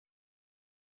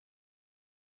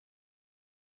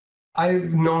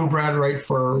I've known Brad Wright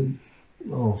for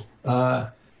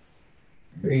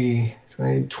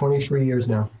 23 years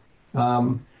now.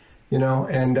 You know,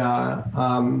 and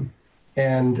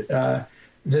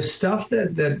the stuff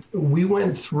that we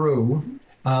went through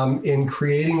in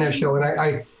creating that show, and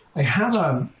I have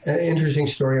an interesting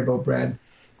story about Brad.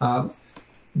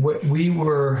 We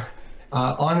were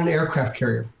on an aircraft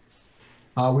carrier.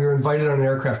 We were invited on an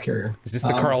aircraft carrier. Is this the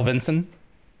Carl Vinson?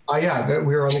 Yeah,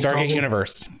 we were on the Stargate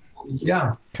Universe.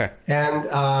 Yeah. Okay. And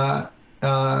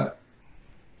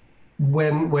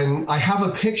when I have a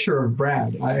picture of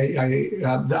Brad,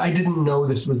 I didn't know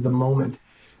this was the moment,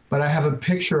 but I have a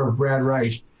picture of Brad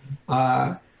Wright.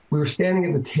 We were standing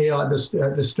at the tail, at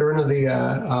the stern of the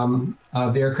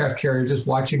aircraft carrier, just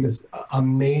watching this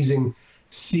amazing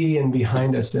sea and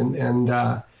behind us, and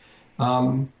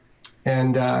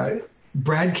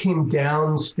Brad came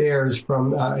downstairs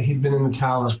from, he'd been in the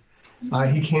tower.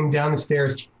 He came down the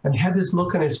stairs and had this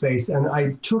look on his face, and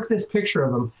I took this picture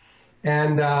of him,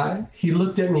 and he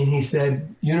looked at me and he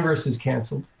said, "Universe is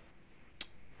canceled."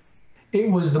 It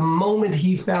was the moment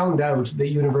he found out that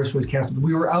Universe was canceled.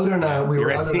 We were out on a,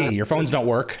 You're at sea. Your phones don't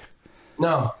work.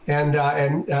 No, and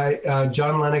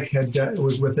John Lennox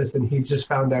was with us, and he just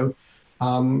found out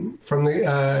from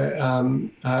the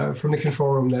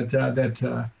control room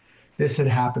that this had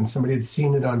happened. Somebody had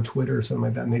seen it on Twitter or something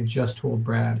like that, and they just told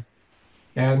Brad.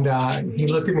 And he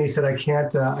looked at me and said, I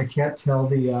can't tell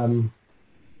the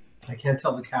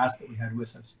cast that we had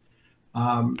with us,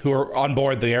 who are on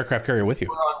board the aircraft carrier with you.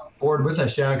 Who were on board with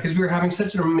us, yeah, because we were having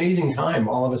such an amazing time,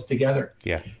 all of us together.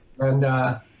 Yeah. And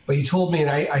but he told me, and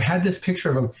I had this picture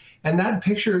of him, and that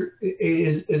picture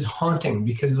is haunting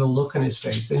because of the look on his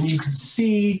face, and you could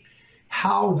see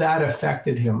how that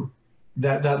affected him,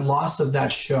 that loss of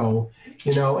that show,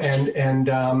 you know, and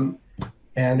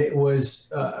it was.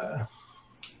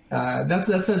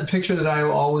 That's a picture that I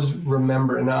always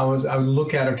remember, and I would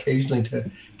look at occasionally to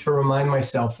remind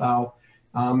myself how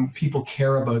people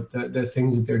care about the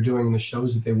things that they're doing, the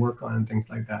shows that they work on, and things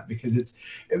like that. Because it's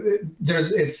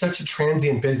such a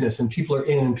transient business, and people are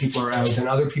in and people are out, and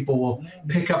other people will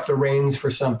pick up the reins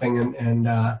for something, and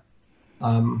that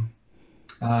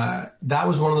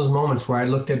was one of those moments where I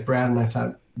looked at Brad and I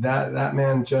thought that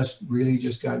man really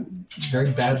got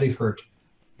very badly hurt.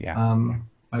 Yeah.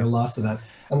 By the loss of that.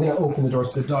 I'm going to open the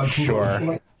doors to the dog.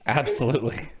 Sure.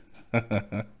 Absolutely. Get out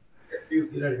of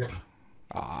here.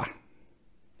 Ah.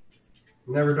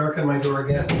 Never darken my door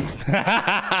again.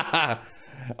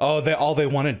 Oh, all they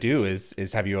want to do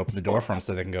is have you open the door for them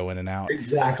so they can go in and out.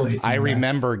 Exactly. I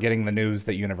remember getting the news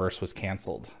that Universe was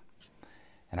canceled,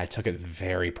 and I took it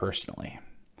very personally.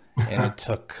 And it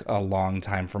took a long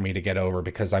time for me to get over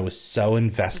because I was so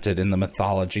invested in the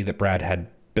mythology that Brad had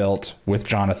built with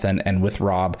Jonathan and with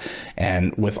Rob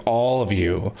and with all of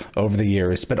you over the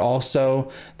years. But also,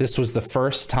 this was the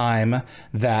first time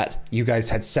that you guys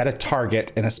had set a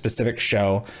target in a specific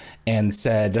show and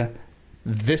said,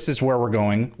 this is where we're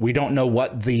going. We don't know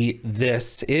what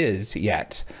this is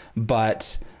yet,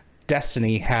 but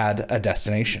Destiny had a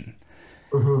destination.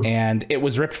 Mm-hmm. And it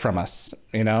was ripped from us,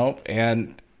 you know,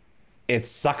 and it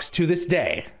sucks to this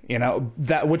day, you know,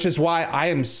 which is why I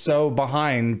am so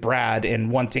behind Brad in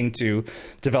wanting to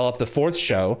develop the fourth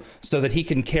show so that he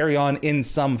can carry on in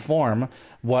some form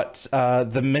what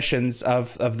the missions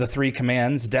of the three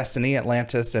commands, Destiny,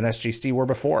 Atlantis, and SGC were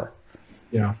before.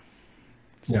 Yeah.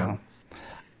 So,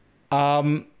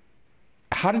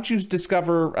 how did you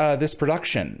discover this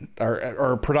production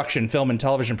or production, film and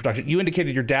television production? You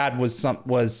indicated your dad was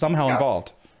somehow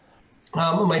involved.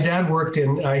 My dad worked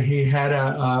in, he had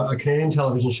a Canadian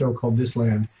television show called This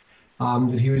Land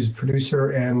that he was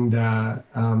producer and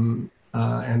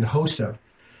host of.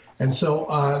 And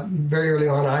so very early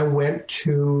on, I went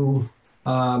to,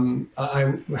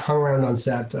 I hung around on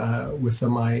set with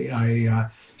them. I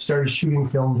started shooting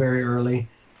film very early.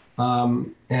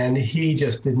 And he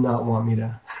just did not want me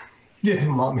to, he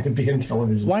didn't want me to be in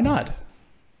television. Why not?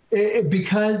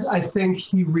 Because I think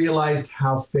he realized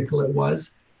how fickle it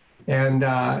was. And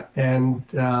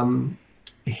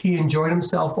he enjoyed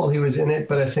himself while he was in it,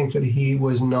 but I think that he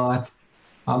was not.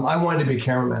 I wanted to be a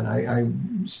cameraman. I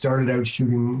started out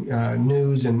shooting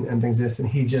news and things like this, and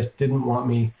he just didn't want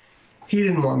me. He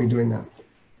didn't want me doing that.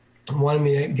 He wanted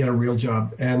me to get a real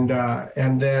job. And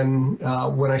then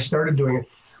when I started doing it,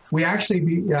 we actually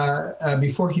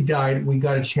before he died, we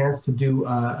got a chance to do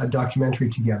a documentary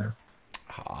together,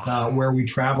 where we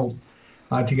traveled.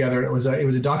 Together. It was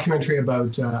a documentary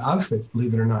about Auschwitz,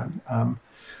 believe it or not.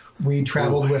 We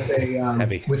traveled with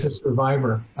a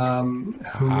survivor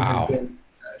who had been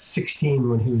 16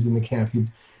 when he was in the camp. He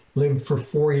lived for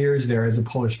 4 years there as a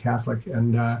Polish Catholic,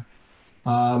 and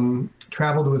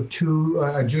traveled with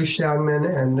a Jewish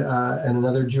soundman and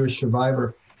another Jewish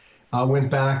survivor. Went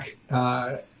back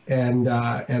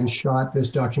and shot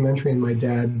this documentary, and my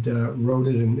dad wrote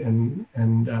it and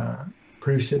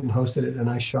produced it and hosted it, and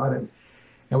I shot it.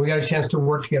 And we got a chance to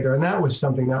work together, and that was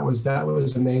something that was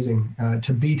amazing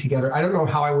to be together. I don't know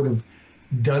how I would have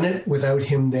done it without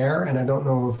him there, and I don't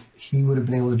know if he would have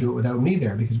been able to do it without me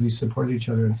there, because we supported each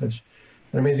other in such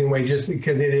an amazing way. Just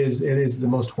because it is the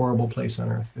most horrible place on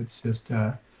earth. It's just,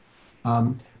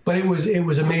 but it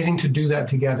was amazing to do that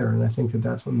together, and I think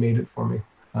that's what made it for me.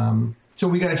 So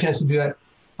we got a chance to do that.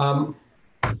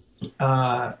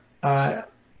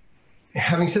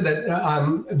 Having said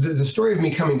that, the story of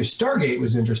me coming to Stargate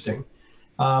was interesting,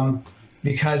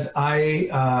 because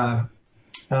I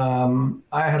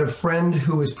had a friend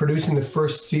who was producing the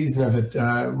first season of it.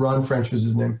 Ron French was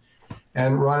his name.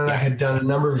 And Ron and I had done a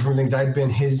number of different things. I'd been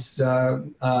his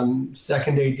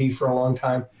second AD for a long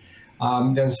time.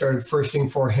 Then started firsting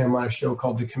for him on a show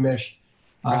called The Commish.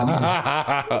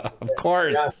 Of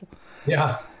course.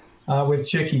 Yeah. With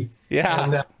Chicky.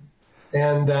 Yeah.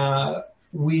 And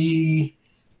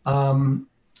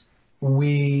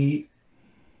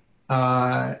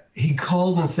he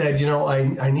called and said,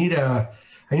 I need a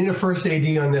first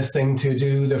AD on this thing to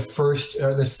do the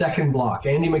second block.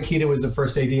 Andy Makita was the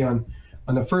first AD on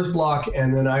the first block,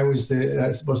 and then I was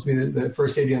supposed to be the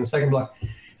first AD on the second block. And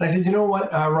I said, you know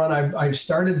what, Ron, I've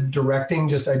started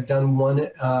directing. I'd done one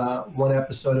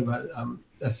episode of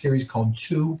a series called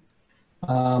Two,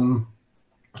 really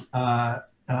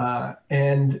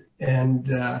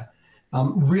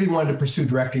wanted to pursue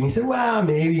directing. He said, well,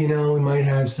 maybe, we might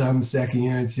have some second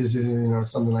units,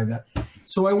 something like that.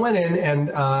 So I went in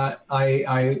and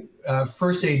I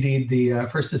first AD'd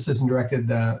first assistant directed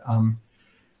the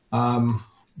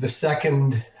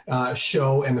second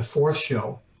show and the fourth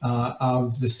show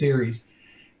of the series.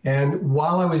 And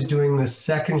while I was doing the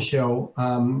second show,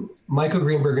 Michael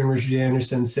Greenberg and Richard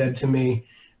Anderson said to me,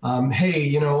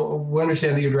 hey, we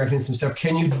understand that you're directing some stuff.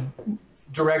 Can you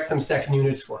direct some second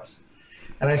units for us?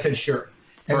 And I said, sure.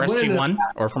 For SG-1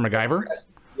 or for MacGyver?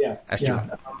 Yeah. SG-1.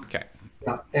 Yeah. Okay.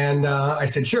 Yeah. And I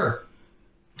said, sure.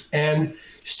 And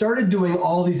started doing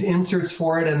all these inserts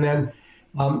for it. And then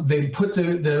they put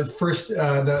the first,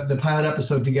 the pilot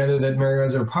episode together that Mary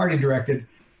Rose Party directed.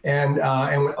 And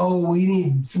went, oh, we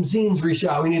need some scenes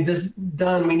reshot. We need this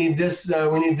done. We need this.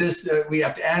 We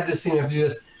have to add this scene. We have to do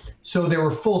this. So there were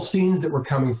full scenes that were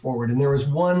coming forward. And there was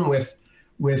one with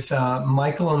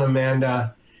Michael and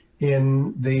Amanda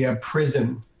in the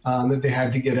prison that they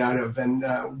had to get out of. And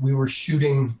we were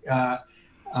shooting, I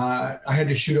had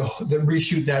to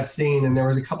reshoot that scene. And there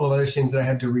was a couple of other scenes that I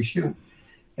had to reshoot.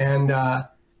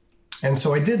 And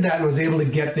so I did that and was able to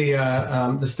get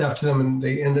the stuff to them, and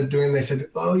they ended up doing. They said,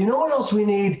 "Oh, you know what else we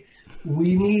need?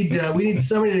 We need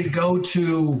somebody to go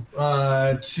to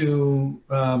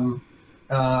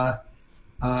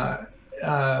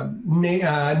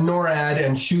NORAD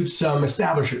and shoot some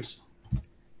establishers."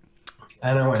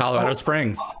 And I went, Colorado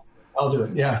Springs. I'll do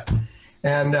it. Yeah,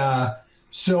 and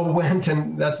so went,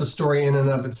 and that's a story in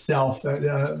and of itself.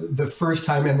 The first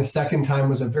time and the second time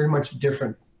was a very much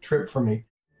different trip for me.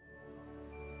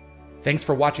 Thanks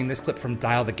for watching this clip from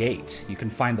Dial the Gate. You can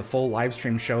find the full live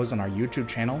stream shows on our YouTube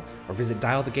channel or visit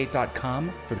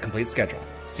dialthegate.com for the complete schedule.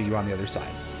 See you on the other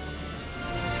side.